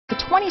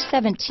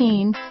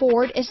2017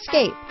 Ford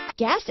Escape.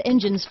 Gas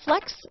engines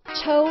flex,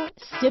 tow,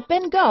 sip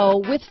and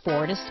go with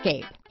Ford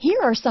Escape. Here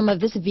are some of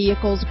this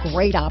vehicle's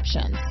great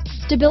options: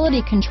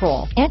 stability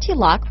control,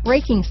 anti-lock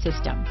braking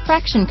system,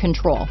 traction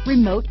control,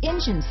 remote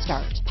engine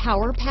start,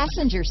 power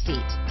passenger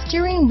seat,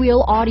 steering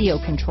wheel audio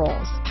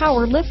controls,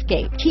 power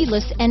liftgate,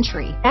 keyless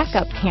entry,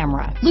 backup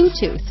camera,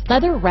 Bluetooth,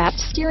 leather wrapped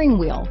steering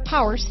wheel,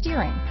 power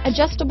steering,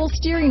 adjustable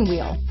steering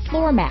wheel,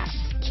 floor mats,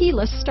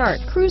 keyless start,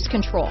 cruise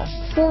control,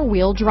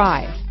 four-wheel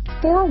drive,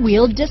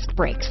 four-wheel disc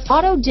brakes,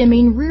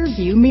 auto-dimming rear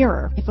view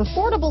mirror. If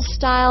affordable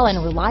style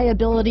and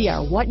reliability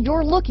are what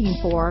you're looking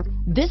for,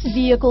 this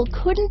vehicle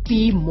couldn't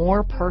be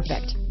more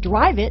perfect.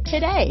 Drive it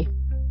today.